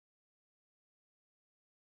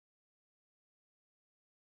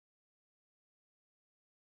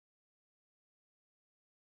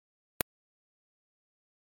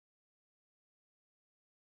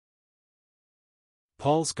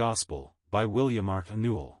Paul's Gospel, by William R.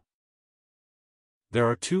 Newell. There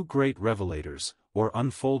are two great revelators, or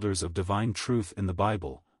unfolders of divine truth in the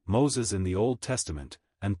Bible, Moses in the Old Testament,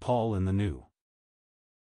 and Paul in the New.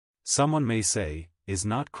 Someone may say, is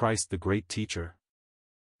not Christ the great teacher?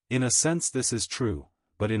 In a sense this is true,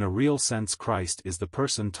 but in a real sense Christ is the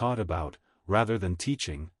person taught about, rather than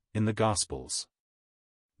teaching, in the Gospels.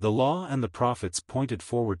 The law and the prophets pointed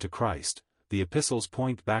forward to Christ, the epistles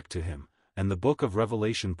point back to him, and the book of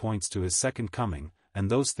Revelation points to his second coming, and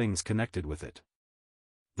those things connected with it.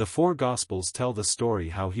 The four Gospels tell the story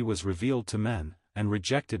how he was revealed to men, and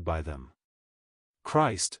rejected by them.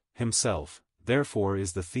 Christ, himself, therefore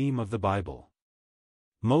is the theme of the Bible.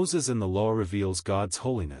 Moses in the law reveals God's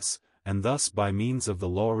holiness, and thus by means of the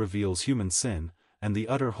law reveals human sin, and the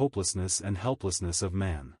utter hopelessness and helplessness of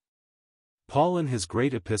man. Paul in his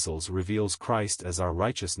great epistles reveals Christ as our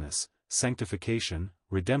righteousness, sanctification,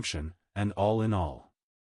 redemption, and all in all.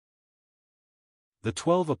 The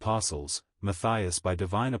 12 apostles, Matthias by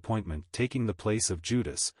divine appointment taking the place of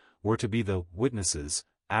Judas, were to be the witnesses,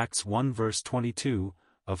 Acts 1 verse 22,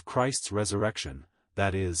 of Christ's resurrection,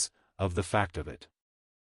 that is, of the fact of it.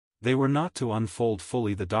 They were not to unfold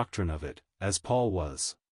fully the doctrine of it, as Paul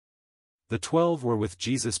was. The 12 were with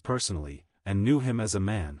Jesus personally, and knew him as a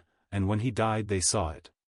man, and when he died they saw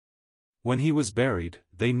it. When he was buried,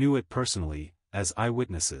 they knew it personally, as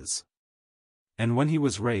eyewitnesses. And when he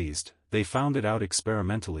was raised, they found it out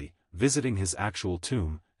experimentally, visiting his actual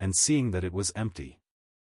tomb, and seeing that it was empty.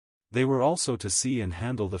 They were also to see and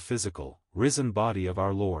handle the physical, risen body of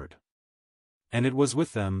our Lord. And it was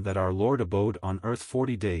with them that our Lord abode on earth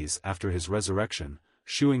 40 days after his resurrection,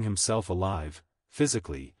 shewing himself alive,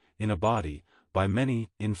 physically, in a body, by many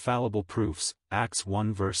infallible proofs, Acts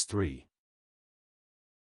 1 verse 3.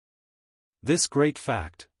 This great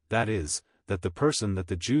fact, that is, that the person that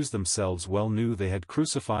the Jews themselves well knew they had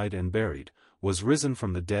crucified and buried, was risen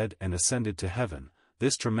from the dead and ascended to heaven,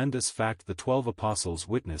 this tremendous fact the 12 apostles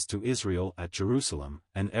witnessed to Israel at Jerusalem,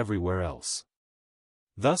 and everywhere else.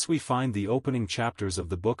 Thus we find the opening chapters of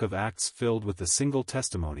the book of Acts filled with the single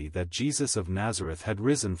testimony that Jesus of Nazareth had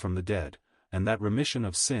risen from the dead, and that remission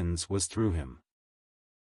of sins was through him.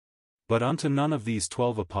 But unto none of these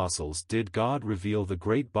 12 apostles did God reveal the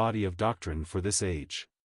great body of doctrine for this age.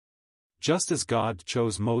 Just as God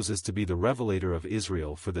chose Moses to be the revelator of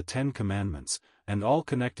Israel for the 10 Commandments, and all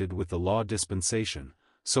connected with the law dispensation,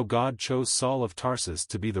 so God chose Saul of Tarsus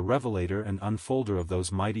to be the revelator and unfolder of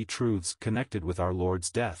those mighty truths connected with our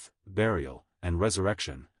Lord's death, burial, and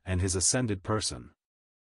resurrection, and his ascended person.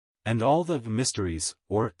 And all the mysteries,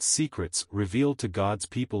 or secrets, revealed to God's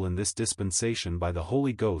people in this dispensation by the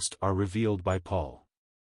Holy Ghost are revealed by Paul.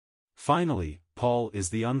 Finally, Paul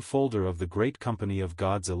is the unfolder of the great company of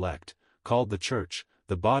God's elect, called the Church,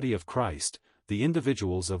 the body of Christ, the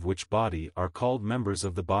individuals of which body are called members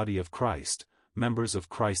of the body of Christ, members of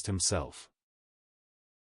Christ himself.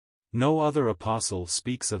 No other apostle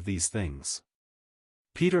speaks of these things.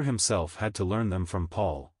 Peter himself had to learn them from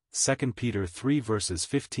Paul, 2 Peter 3 verses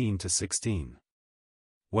 15 to 16.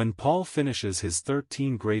 When Paul finishes his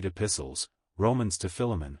 13 great epistles, Romans to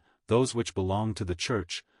Philemon, those which belong to the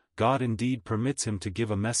church, God indeed permits him to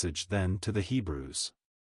give a message then to the Hebrews.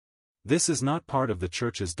 This is not part of the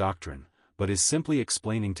church's doctrine, but is simply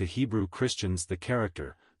explaining to Hebrew Christians the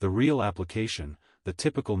character, the real application, the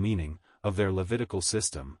typical meaning, of their Levitical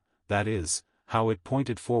system, that is, how it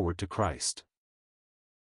pointed forward to Christ.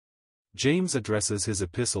 James addresses his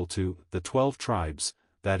epistle to the 12 tribes,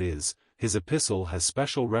 that is, his epistle has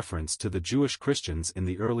special reference to the Jewish Christians in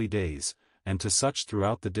the early days, and to such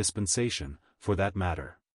throughout the dispensation, for that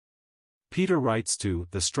matter. Peter writes to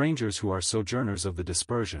the strangers who are sojourners of the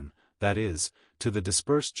dispersion, that is, to the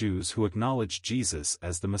dispersed Jews who acknowledge Jesus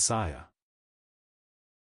as the Messiah.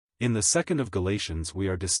 In the second of Galatians we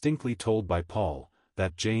are distinctly told by Paul,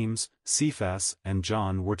 that James, Cephas, and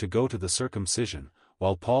John were to go to the circumcision,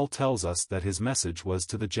 while Paul tells us that his message was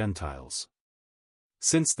to the Gentiles.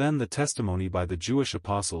 Since then the testimony by the Jewish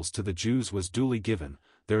apostles to the Jews was duly given,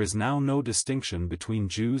 there is now no distinction between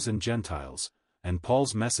Jews and Gentiles, and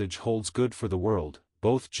Paul's message holds good for the world,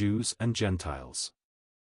 both Jews and Gentiles.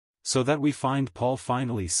 So that we find Paul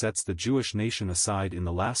finally sets the Jewish nation aside in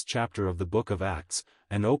the last chapter of the book of Acts,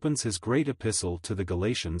 and opens his great epistle to the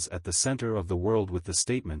Galatians at the center of the world with the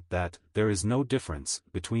statement that there is no difference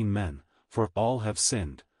between men, for all have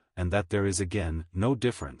sinned, and that there is again no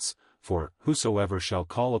difference, for whosoever shall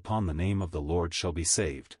call upon the name of the Lord shall be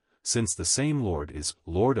saved, since the same Lord is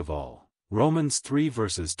Lord of all. Romans 3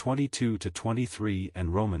 verses 22 to 23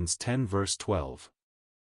 and Romans 10 verse 12.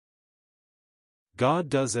 God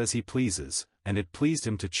does as he pleases, and it pleased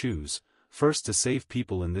him to choose, first to save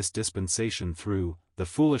people in this dispensation through the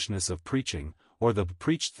foolishness of preaching, or the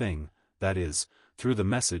preached thing, that is, through the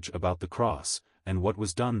message about the cross, and what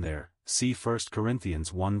was done there, see 1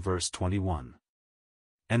 Corinthians 1 verse 21.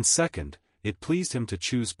 And second, it pleased him to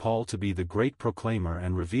choose Paul to be the great proclaimer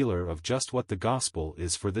and revealer of just what the gospel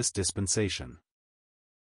is for this dispensation.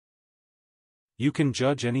 You can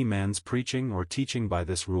judge any man's preaching or teaching by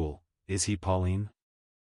this rule: is he Pauline?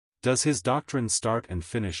 Does his doctrine start and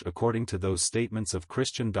finish according to those statements of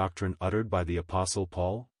Christian doctrine uttered by the Apostle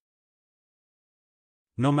Paul?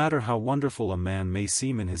 No matter how wonderful a man may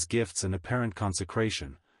seem in his gifts and apparent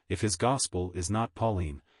consecration, if his gospel is not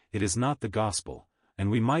Pauline, it is not the gospel,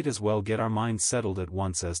 and we might as well get our minds settled at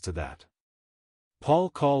once as to that. Paul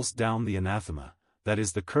calls down the anathema, that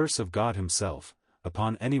is the curse of God himself,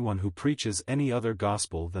 upon anyone who preaches any other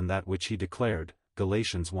gospel than that which he declared,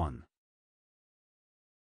 Galatians 1.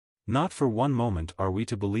 Not for one moment are we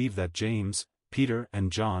to believe that James, Peter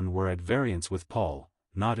and John were at variance with Paul,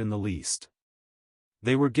 not in the least.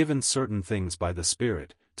 They were given certain things by the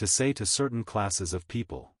Spirit, to say to certain classes of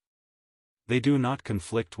people. They do not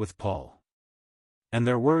conflict with Paul. And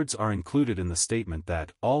their words are included in the statement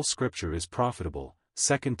that all Scripture is profitable,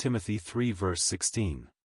 2 Timothy 3 verse 16.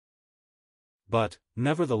 But,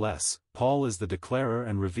 nevertheless, Paul is the declarer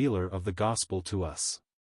and revealer of the gospel to us.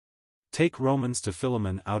 Take Romans to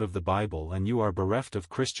Philemon out of the Bible and you are bereft of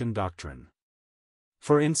Christian doctrine.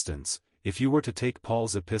 For instance, if you were to take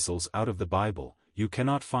Paul's epistles out of the Bible, you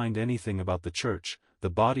cannot find anything about the church, the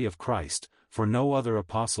body of Christ, for no other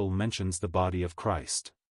apostle mentions the body of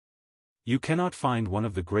Christ. You cannot find one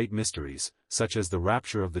of the great mysteries, such as the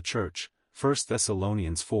rapture of the church, 1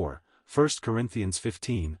 Thessalonians 4, 1 Corinthians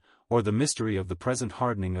 15, or the mystery of the present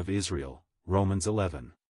hardening of Israel, Romans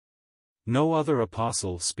 11. No other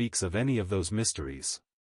apostle speaks of any of those mysteries.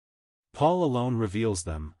 Paul alone reveals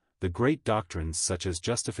them, the great doctrines such as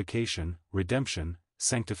justification, redemption,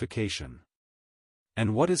 sanctification.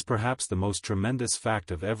 And what is perhaps the most tremendous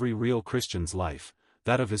fact of every real Christian's life,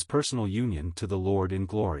 that of his personal union to the Lord in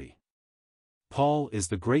glory. Paul is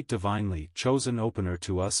the great divinely chosen opener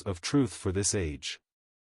to us of truth for this age.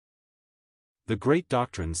 The great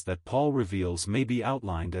doctrines that Paul reveals may be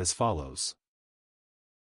outlined as follows.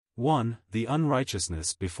 1. The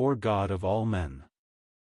unrighteousness before God of all men.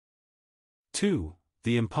 2.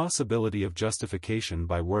 The impossibility of justification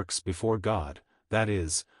by works before God, that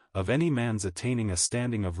is, of any man's attaining a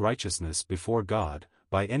standing of righteousness before God,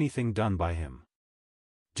 by anything done by him.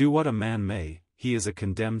 Do what a man may, he is a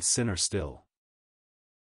condemned sinner still.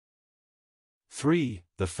 3.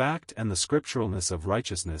 The fact and the scripturalness of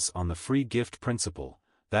righteousness on the free gift principle,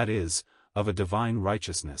 that is, of a divine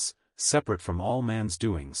righteousness, separate from all man's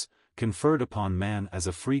doings, conferred upon man as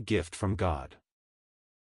a free gift from God.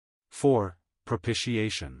 4.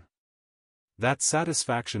 Propitiation. That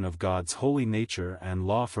satisfaction of God's holy nature and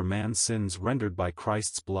law for man's sins rendered by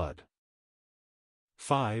Christ's blood.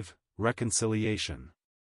 5. Reconciliation.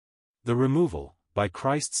 The removal, by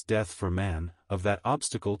Christ's death for man, of that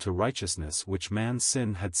obstacle to righteousness which man's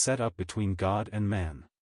sin had set up between God and man.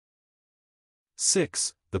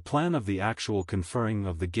 6. The plan of the actual conferring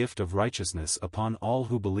of the gift of righteousness upon all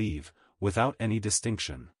who believe, without any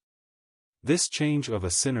distinction. This change of a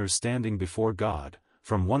sinner's standing before God,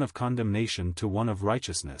 from one of condemnation to one of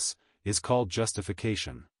righteousness, is called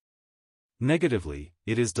justification. Negatively,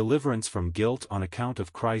 it is deliverance from guilt on account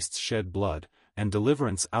of Christ's shed blood, and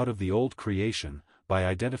deliverance out of the old creation, by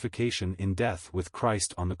identification in death with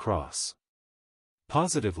Christ on the cross.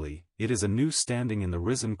 Positively, it is a new standing in the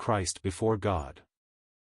risen Christ before God.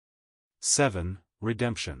 7.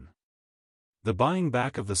 Redemption. The buying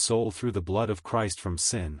back of the soul through the blood of Christ from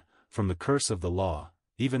sin, from the curse of the law,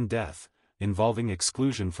 even death, involving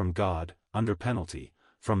exclusion from God, under penalty,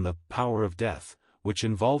 from the power of death, which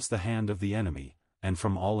involves the hand of the enemy, and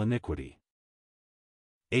from all iniquity.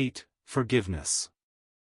 8. Forgiveness.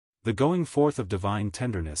 The going forth of divine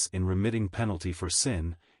tenderness in remitting penalty for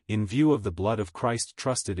sin, in view of the blood of Christ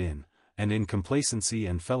trusted in, and in complacency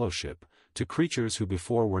and fellowship, to creatures who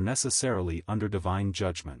before were necessarily under divine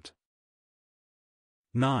judgment.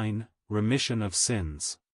 9. Remission of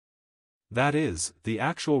sins. That is, the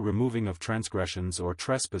actual removing of transgressions or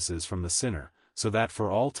trespasses from the sinner, so that for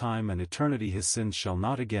all time and eternity his sins shall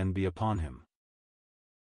not again be upon him.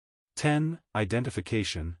 10.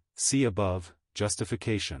 Identification, see above,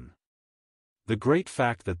 justification. The great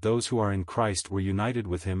fact that those who are in Christ were united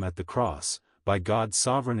with him at the cross, by God's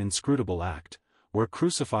sovereign inscrutable act, were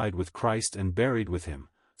crucified with Christ and buried with him,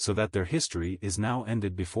 so that their history is now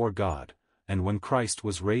ended before God, and when Christ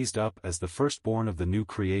was raised up as the firstborn of the new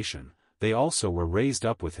creation, they also were raised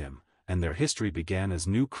up with him, and their history began as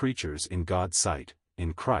new creatures in God's sight,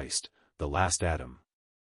 in Christ, the last Adam.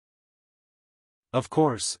 Of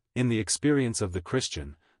course, in the experience of the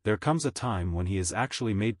Christian, there comes a time when he is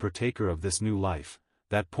actually made partaker of this new life,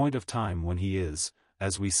 that point of time when he is,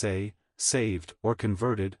 as we say, saved, or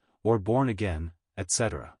converted, or born again,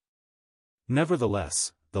 etc.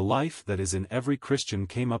 Nevertheless, the life that is in every Christian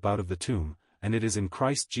came up out of the tomb, and it is in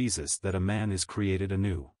Christ Jesus that a man is created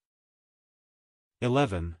anew.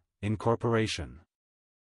 11. Incorporation.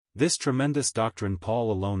 This tremendous doctrine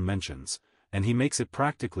Paul alone mentions, and he makes it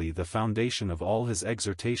practically the foundation of all his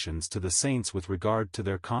exhortations to the saints with regard to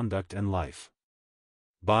their conduct and life.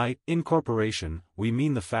 By incorporation, we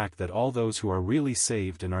mean the fact that all those who are really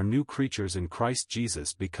saved and are new creatures in Christ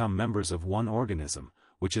Jesus become members of one organism,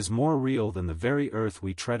 which is more real than the very earth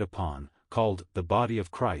we tread upon, called the body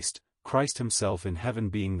of Christ, Christ himself in heaven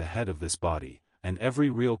being the head of this body, and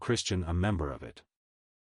every real Christian a member of it.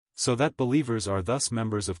 So that believers are thus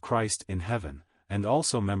members of Christ in heaven, and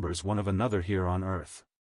also members one of another here on earth.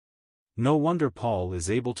 No wonder Paul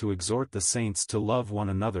is able to exhort the saints to love one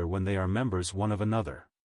another when they are members one of another.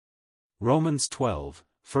 Romans 12,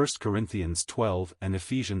 1 Corinthians 12 and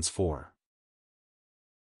Ephesians 4.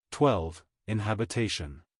 12.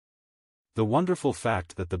 Inhabitation. The wonderful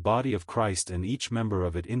fact that the body of Christ and each member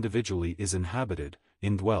of it individually is inhabited,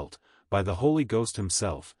 indwelt, by the Holy Ghost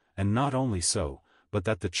himself, and not only so, but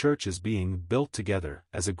that the church is being built together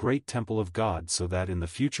as a great temple of God so that in the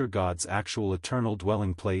future God's actual eternal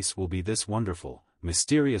dwelling place will be this wonderful,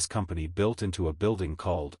 mysterious company built into a building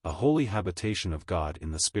called a holy habitation of God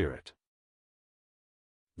in the Spirit.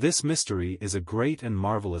 This mystery is a great and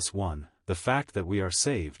marvelous one, the fact that we are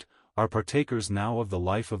saved, are partakers now of the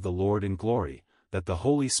life of the Lord in glory, that the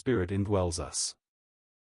Holy Spirit indwells us.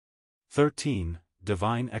 13.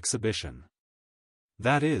 Divine exhibition.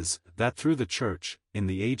 That is, that through the Church, in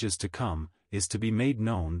the ages to come, is to be made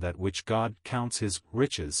known that which God counts his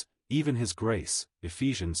riches, even his grace,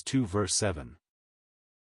 Ephesians 2 verse 7.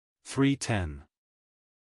 3:10.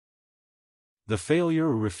 The failure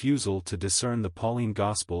or refusal to discern the Pauline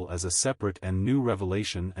gospel as a separate and new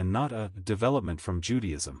revelation and not a development from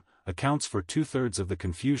Judaism, accounts for 2/3 of the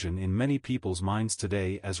confusion in many people's minds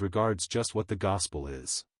today as regards just what the gospel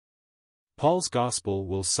is. Paul's gospel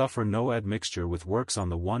will suffer no admixture with works on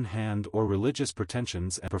the one hand or religious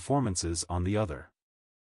pretensions and performances on the other.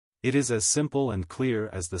 It is as simple and clear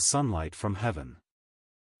as the sunlight from heaven.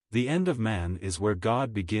 The end of man is where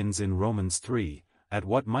God begins in Romans 3, at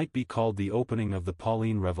what might be called the opening of the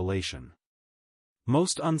Pauline revelation.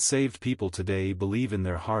 Most unsaved people today believe in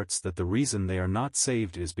their hearts that the reason they are not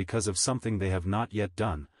saved is because of something they have not yet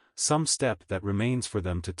done, some step that remains for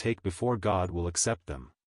them to take before God will accept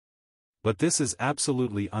them. But this is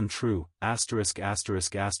absolutely untrue,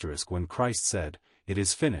 *****. When Christ said, "It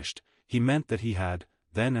is finished," he meant that he had,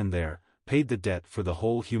 then and there, paid the debt for the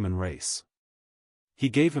whole human race. He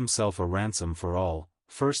gave himself a ransom for all,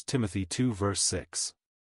 1 Timothy 2 verse 6.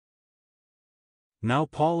 Now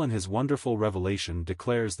Paul in his wonderful revelation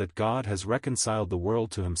declares that God has reconciled the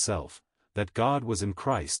world to himself, that God was in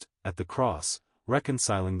Christ, at the cross,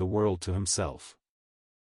 reconciling the world to himself.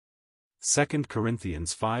 2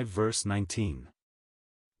 Corinthians 5 verse 19.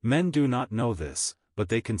 Men do not know this, but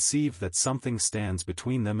they conceive that something stands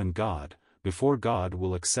between them and God, before God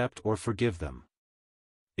will accept or forgive them.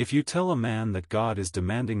 If you tell a man that God is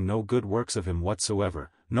demanding no good works of him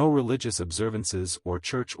whatsoever, no religious observances or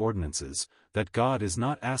church ordinances, that God is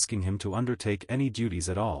not asking him to undertake any duties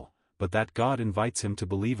at all, but that God invites him to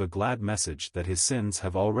believe a glad message that his sins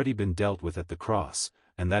have already been dealt with at the cross,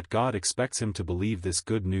 and that God expects him to believe this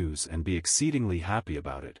good news and be exceedingly happy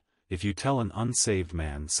about it, if you tell an unsaved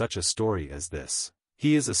man such a story as this,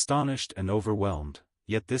 he is astonished and overwhelmed,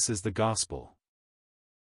 yet this is the gospel.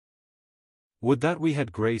 Would that we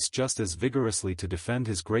had grace just as vigorously to defend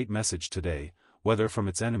his great message today, whether from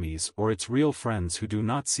its enemies or its real friends who do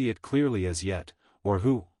not see it clearly as yet, or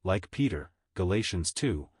who, like Peter, Galatians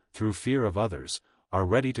 2, through fear of others, are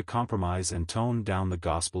ready to compromise and tone down the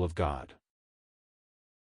gospel of God.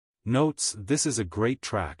 Notes: This is a great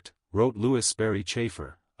tract, wrote Louis Sperry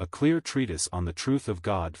Chafer, a clear treatise on the truth of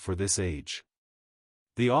God for this age.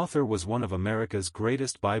 The author was one of America's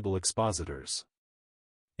greatest Bible expositors.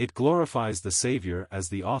 It glorifies the Savior as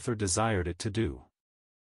the author desired it to do.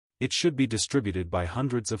 It should be distributed by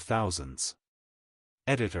hundreds of thousands.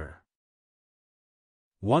 Editor.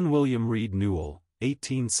 1 William Reed Newell,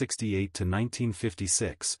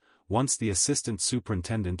 1868–1956, once the assistant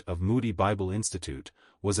superintendent of Moody Bible Institute,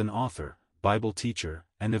 was an author, Bible teacher,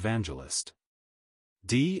 and evangelist.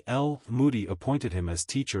 D. L. Moody appointed him as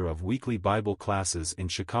teacher of weekly Bible classes in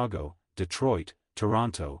Chicago, Detroit,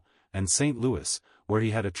 Toronto, and St. Louis, where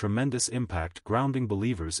he had a tremendous impact grounding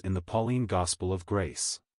believers in the Pauline gospel of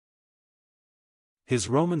grace. His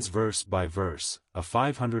Romans Verse by Verse, a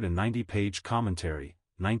 590-page commentary,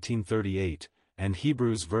 1938, and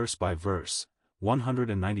Hebrews Verse by Verse,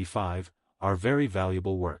 195, are very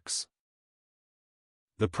valuable works.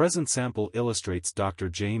 The present sample illustrates Dr.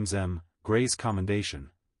 James M. Gray's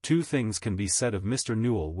commendation. Two things can be said of Mr.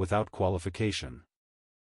 Newell without qualification.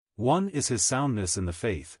 One is his soundness in the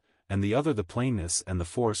faith, and the other the plainness and the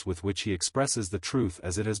force with which he expresses the truth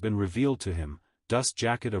as it has been revealed to him, dust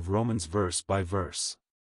jacket of Romans Verse by Verse.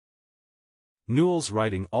 Newell's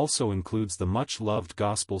writing also includes the much-loved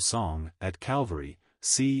gospel song, At Calvary,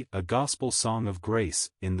 see A Gospel Song of Grace,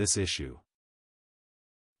 in this issue.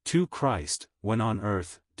 2. Christ, when on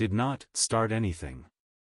earth, did not start anything.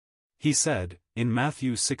 He said, in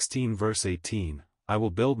Matthew 16 verse 18, I will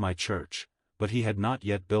build my church, but he had not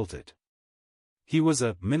yet built it. He was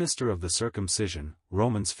a minister of the circumcision,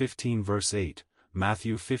 Romans 15 verse 8,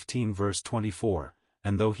 Matthew 15 verse 24,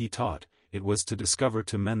 and though he taught, it was to discover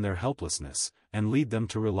to men their helplessness, and lead them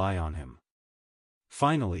to rely on him.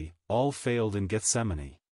 Finally, all failed in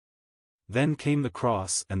Gethsemane. Then came the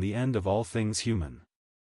cross and the end of all things human.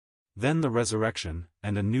 Then the resurrection,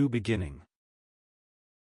 and a new beginning.